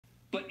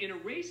But in a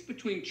race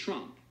between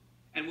Trump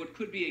and what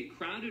could be a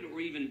crowded or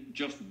even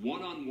just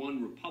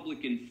one-on-one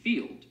Republican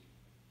field,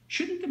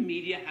 shouldn't the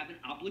media have an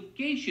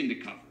obligation to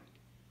cover it,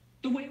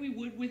 the way we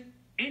would with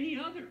any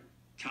other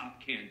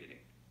top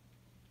candidate?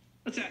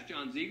 Let's ask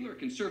John Ziegler, a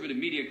conservative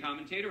media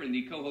commentator and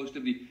the co-host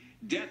of the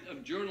Death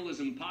of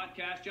Journalism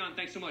podcast. John,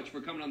 thanks so much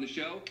for coming on the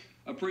show.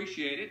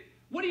 Appreciate it.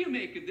 What do you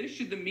make of this?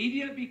 Should the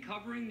media be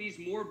covering these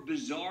more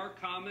bizarre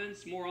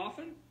comments more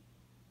often?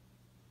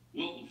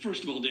 Well,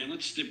 first of all, Dan,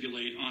 let's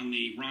stipulate on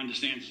the Ron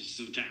DeSantis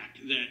attack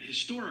that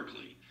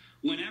historically,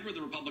 whenever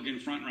the Republican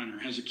frontrunner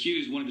has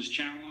accused one of his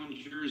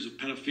challengers of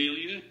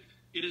pedophilia,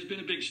 it has been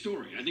a big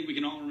story. I think we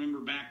can all remember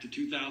back to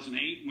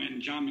 2008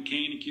 when John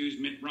McCain accused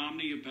Mitt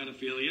Romney of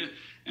pedophilia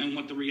and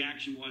what the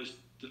reaction was.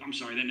 I'm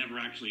sorry, that never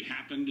actually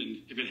happened,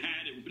 and if it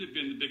had, it would have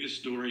been the biggest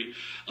story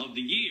of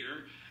the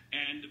year.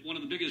 And one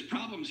of the biggest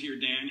problems here,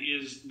 Dan,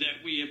 is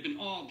that we have been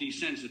all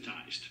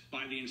desensitized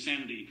by the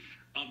insanity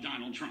of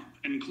Donald Trump,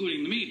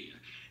 including the media.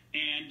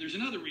 And there's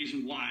another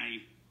reason why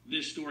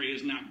this story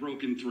has not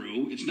broken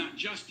through. It's not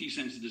just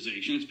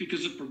desensitization. It's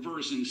because of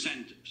perverse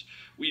incentives.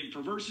 We have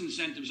perverse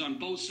incentives on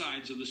both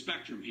sides of the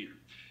spectrum here.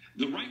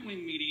 The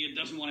right-wing media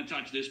doesn't want to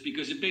touch this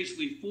because it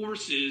basically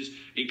forces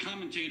a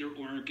commentator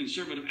or a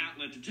conservative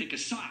outlet to take a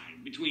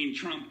side between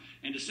Trump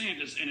and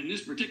DeSantis. And in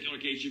this particular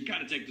case, you've got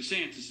to take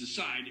DeSantis'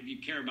 side if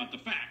you care about the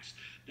facts.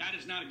 That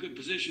is not a good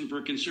position for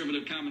a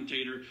conservative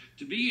commentator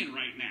to be in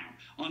right now.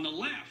 On the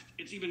left,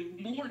 it's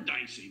even more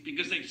dicey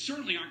because they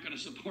certainly aren't going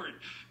to support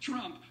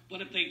Trump.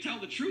 But if they tell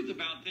the truth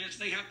about this,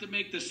 they have to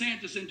make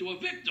DeSantis into a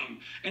victim.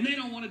 And they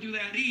don't want to do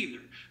that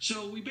either.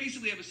 So we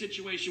basically have a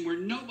situation where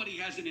nobody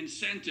has an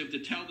incentive to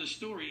tell the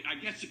story, I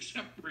guess,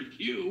 except for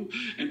you.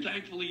 And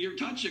thankfully, you're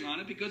touching on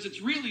it because it's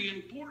really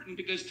important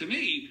because to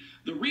me,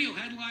 the real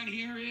headline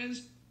here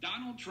is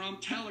Donald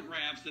Trump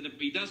telegraphs that if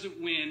he doesn't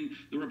win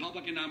the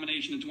Republican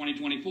nomination in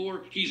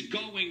 2024, he's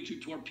going to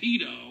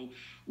torpedo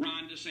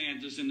Ron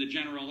DeSantis in the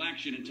general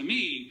election. And to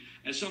me,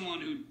 as someone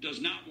who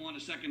does not want a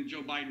second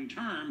Joe Biden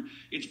term,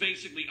 it's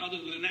basically, other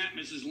than that,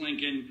 Mrs.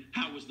 Lincoln,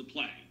 how was the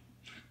play?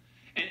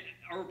 And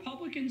are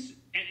Republicans,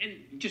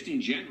 and just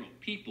in general,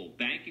 people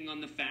banking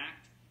on the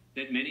fact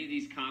that many of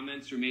these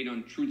comments are made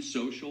on Truth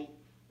Social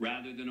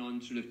rather than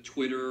on sort of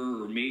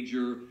Twitter or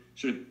major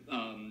sort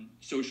of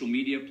social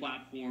media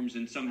platforms,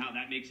 and somehow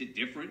that makes it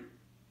different?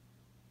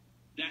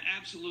 That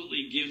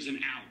absolutely gives an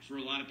out for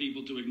a lot of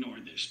people to ignore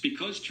this.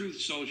 Because Truth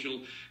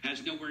Social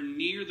has nowhere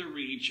near the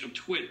reach of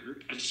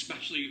Twitter,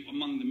 especially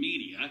among the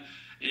media,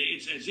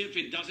 it's as if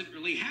it doesn't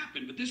really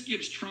happen. But this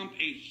gives Trump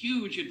a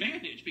huge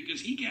advantage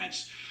because he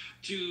gets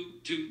to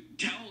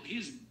tell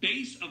his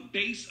base of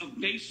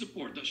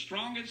support, the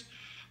strongest,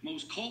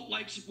 most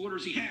cult-like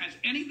supporters he has,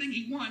 anything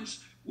he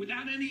wants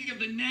without any of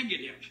the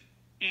negative.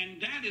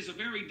 And that is a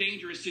very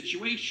dangerous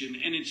situation.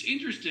 And it's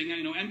interesting,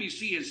 you know,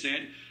 NBC has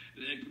said,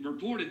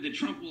 reported that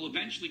Trump will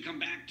eventually come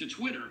back to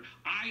Twitter.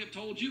 I have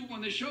told you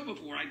on this show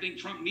before, I think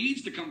Trump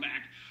needs to come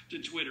back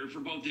to Twitter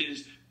for both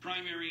his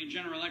primary and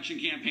general election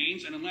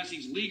campaigns, and unless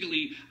he's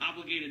legally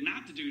obligated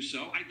not to do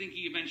so, I think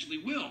he eventually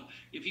will.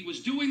 If he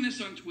was doing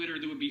this on Twitter,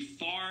 there would be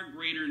far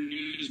greater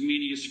news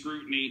media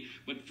scrutiny,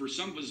 but for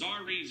some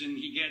bizarre reason,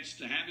 he gets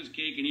to have his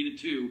cake and eat it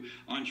too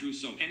on Truth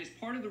Social. And is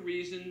part of the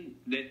reason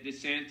that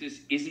DeSantis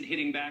isn't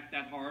hitting back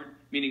that hard?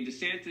 Meaning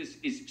DeSantis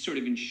is sort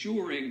of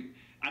ensuring,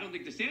 I don't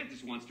think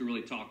DeSantis wants to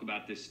really talk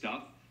about this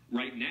stuff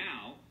right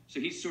now,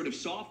 so he's sort of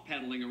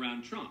soft-pedaling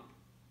around Trump.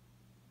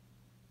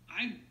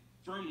 I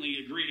firmly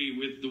agree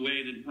with the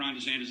way that Ron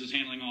DeSantis is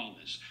handling all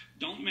this.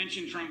 Don't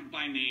mention Trump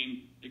by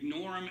name,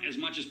 ignore him as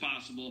much as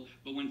possible,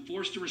 but when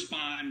forced to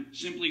respond,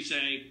 simply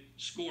say,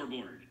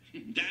 scoreboard.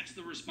 That's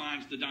the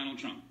response to Donald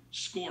Trump,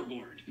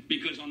 scoreboard.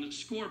 Because on the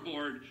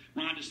scoreboard,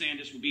 Ron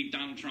DeSantis will beat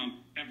Donald Trump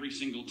every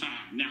single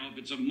time. Now, if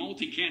it's a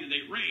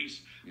multi-candidate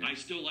race, I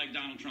still like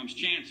Donald Trump's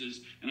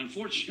chances, and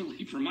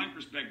unfortunately, from my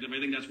perspective,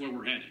 I think that's where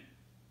we're heading.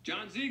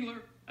 John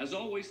Ziegler, as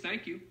always,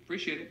 thank you.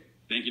 Appreciate it.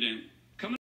 Thank you, Dan.